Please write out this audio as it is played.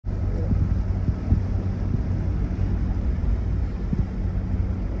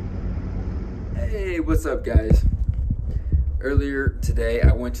Hey, what's up guys? Earlier today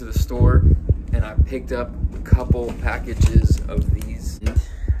I went to the store and I picked up a couple packages of these.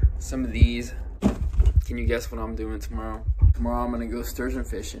 Some of these, can you guess what I'm doing tomorrow? Tomorrow I'm gonna go sturgeon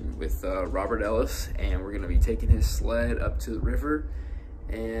fishing with Robert Ellis, and we're gonna be taking his sled up to the river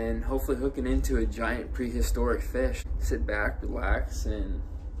and hopefully hooking into a giant prehistoric fish. Sit back, relax, and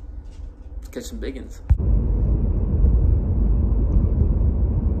catch some big ones.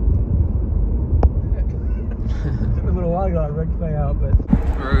 Took a little while ago to rig play out, but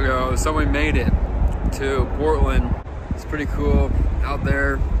There we go. So we made it to Portland. It's pretty cool. Out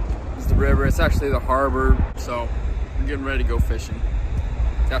there is the river. It's actually the harbor. So we're getting ready to go fishing.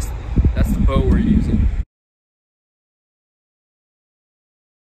 That's the boat we're using.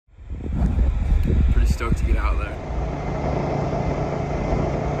 Pretty stoked to get out there.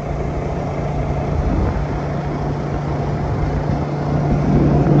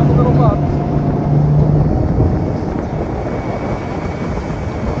 a little bump.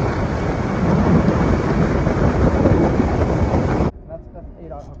 That's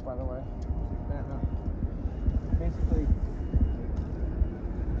 8-aught hook, by the way. Basically,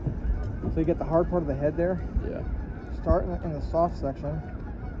 so you get the hard part of the head there. Yeah. Start in the soft section.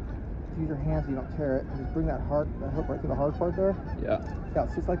 Use your hands so you don't tear it, and just bring that hook right through the hard part there. Yeah. Yeah,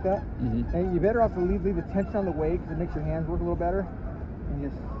 it sits like that. And you're better off to leave the tension on the weight because it makes your hands work a little better. And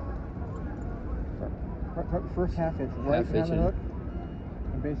just start first half hitch right down the hook,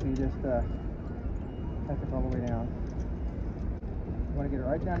 and basically just tuck it all the way down. You want to get it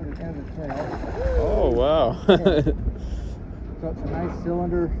right down to the end of the tail. Oh wow. So it's a nice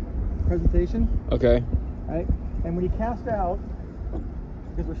cylinder presentation. Okay. Right, and when you cast out,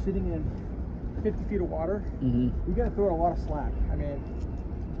 because we're sitting in 50 feet of water, you got to throw a lot of slack. I mean, it's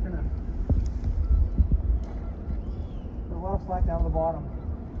gonna throw a lot of slack down to the bottom.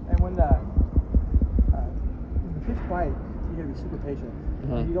 And when the fish bite, you got to be super patient.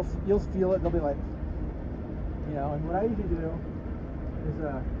 And you'll feel it. They'll be like, you know. And what I usually do is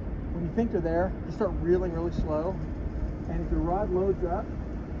when you think they're there, you start reeling really slow. And if the rod loads up,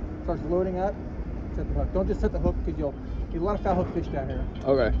 starts loading up, set the hook. Don't just set the hook because you'll get a lot of foul hook fish down here.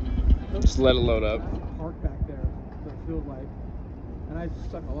 Okay. Just let it load up. Park back there, so it feels like. And I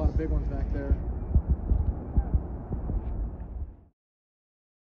stuck a lot of big ones back there.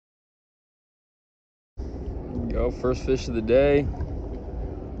 Go, first fish of the day.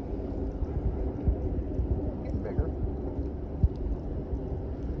 Getting bigger.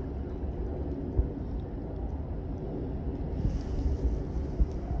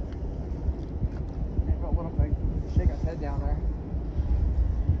 Maybe a little bit. Shake his head down there.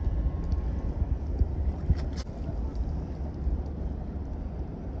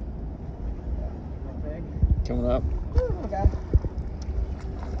 Big. Coming up. Okay.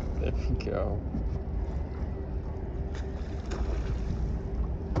 There we go.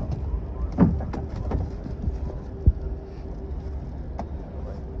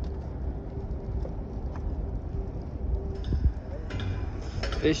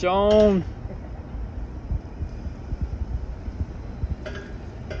 Fish on.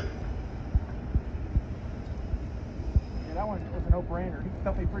 Yeah, that one was a no-brainer. He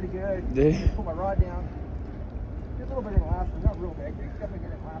felt me pretty good. Yeah. Just put my rod down. Just a little bigger than the last one. Not real big. He's definitely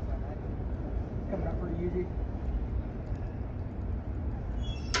bigger than the last one. It's coming up pretty easy.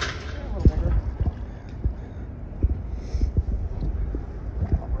 Yeah, a little bigger.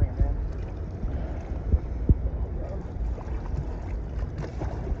 I'll bring him in.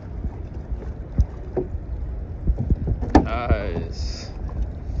 Nice.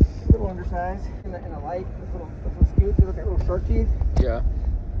 A little undersized. In the light, this little scoots, they look like little shark teeth. Yeah.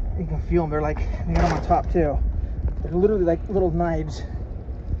 You can feel them. They're like, they got them on top too. They're literally like little knives.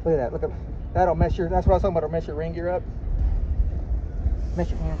 Look at that. Look at that'll mess your. That's what I was talking about. It'll mess your ring gear up. Mess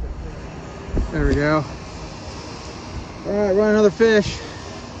your hands up. There we go. All right, run another fish.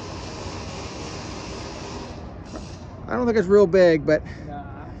 I don't think it's real big, but. Nah.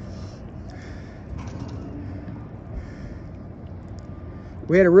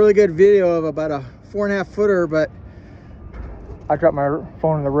 We had a really good video of about a 4.5 footer, but I dropped my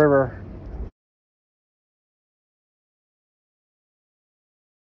phone in the river.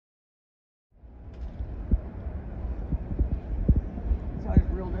 So I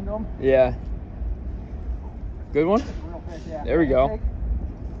just reeled into him. Yeah. Good one? That's a real fish, yeah. There we go.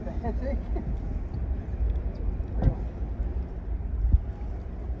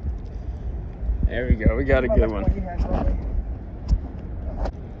 There we go. We got a good one.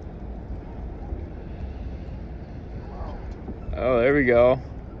 Oh, there we go.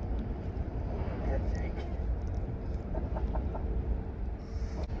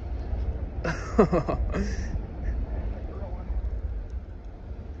 There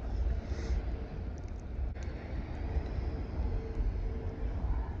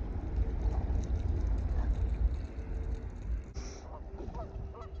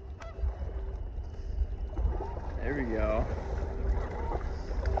we go.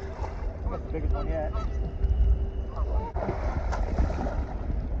 That's the biggest one yet.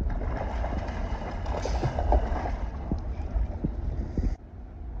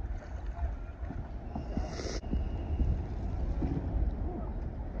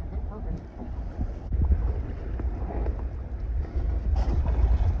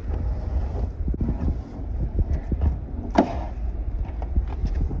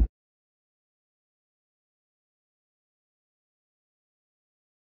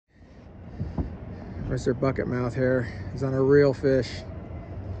 Mr. Bucket Mouth here is on a real fish.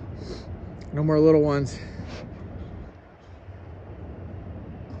 No more little ones.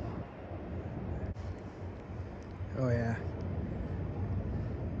 Oh yeah.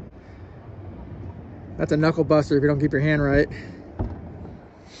 That's a knuckle buster if you don't keep your hand right.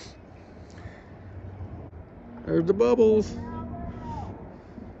 There's the bubbles.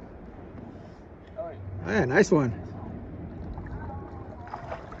 Oh yeah, nice one.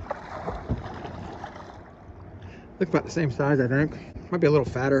 Look about the same size, I think. Might be a little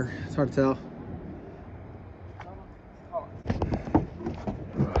fatter. It's hard to tell.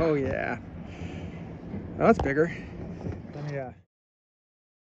 Oh yeah. Oh, that's bigger. Yeah.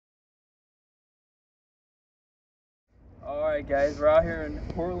 All right, guys, we're out here in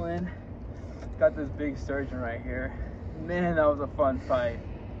Portland. Got this big sturgeon right here. Man, that was a fun fight.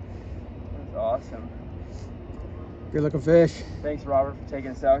 That was awesome. Good looking fish. Thanks, Robert, for taking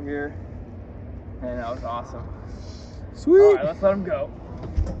us out here. Man, that was awesome. Sweet. All right, let's let him go.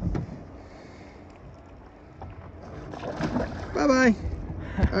 Bye-bye.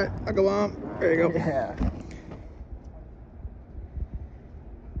 All right, I'll go on. There you go. Yeah.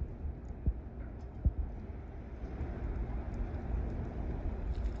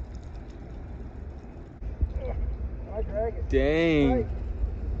 Dang.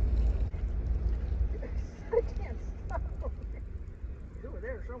 I can't stop. He's over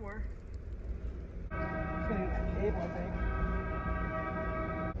there somewhere. He's gonna use that cable, I think.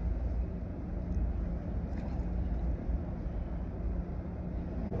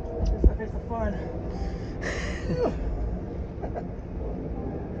 This is the fun.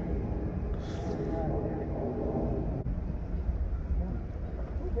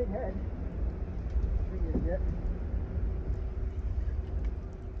 Big head. Big idiot.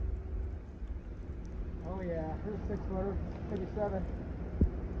 Oh yeah, here's a 6-footer, maybe 7.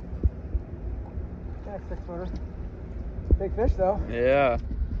 That's 6-footer. Big fish though. Yeah.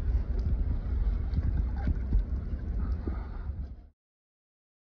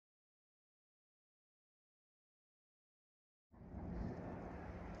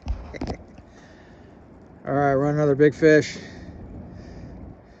 All right, run another big fish.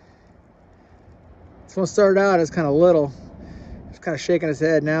 This one started out as kind of little. He's kind of shaking his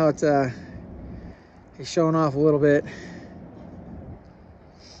head. Now it's he's showing off a little bit.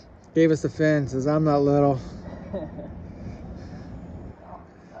 Gave us the fin, says I'm not little.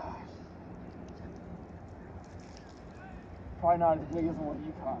 Probably not as big as the one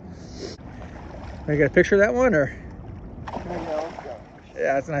you caught. Can I get a picture of that one, or? There we go, let's go.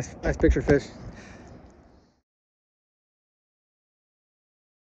 Yeah, it's a nice picture fish.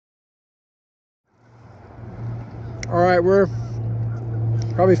 All right, we're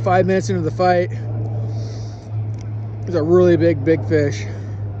probably 5 minutes into the fight. There's a really big fish.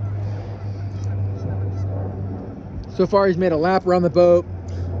 So far, he's made a lap around the boat.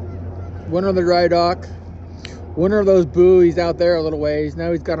 Went on the dry dock. One of those buoys out there a little ways.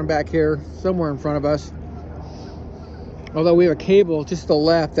 Now he's got him back here, somewhere in front of us. Although we have a cable just to the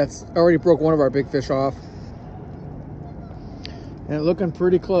left that's already broke one of our big fish off. And looking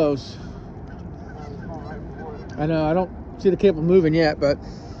pretty close. I know, I don't see the cable moving yet, but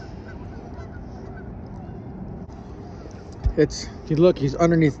it's, if you look, he's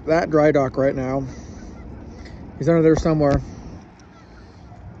underneath that dry dock right now. He's under there somewhere.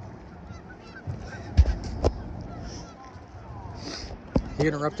 He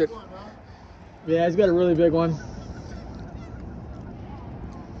interrupted. Yeah, he's got a really big one.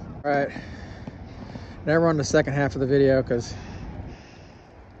 All right, now we're on the second half of the video because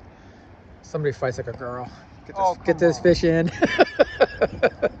somebody fights like a girl. Get this fish in.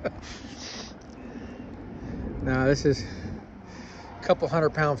 No, this is a couple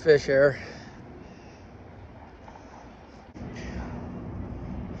 100-pound fish here.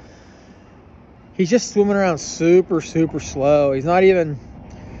 He's just swimming around super slow. He's not even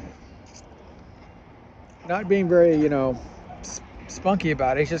not being very, you know, spunky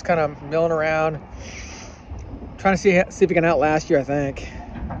about it. He's just kind of milling around, trying to see if he can outlast you, I think.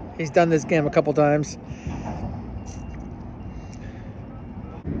 He's done this game a couple times.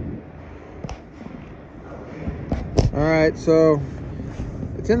 All right, so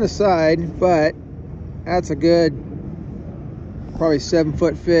it's in the side, but that's a good, probably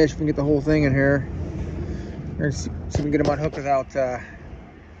 7-foot fish if we can get the whole thing in here. We're gonna see if we can get him unhooked without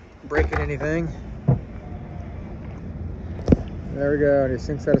breaking anything. There we go, and he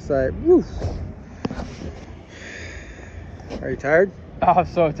sinks out of sight. Woo! Are you tired? Oh, I'm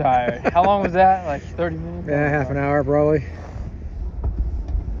so tired. How long was that? Like 30 minutes? Yeah, half an hour probably.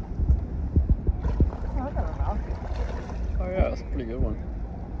 Oh yeah, that's a pretty good one.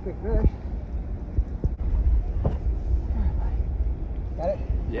 Big fish. Got it?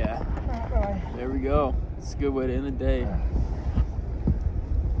 Yeah. Bye. There we go. It's a good way to end the day.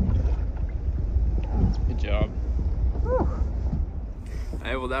 Good job. All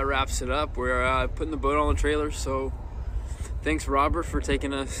right, well that wraps it up. We're putting the boat on the trailer, so thanks Robert for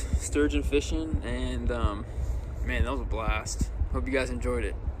taking us sturgeon fishing, and man, that was a blast. Hope you guys enjoyed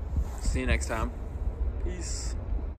it. See you next time. Peace.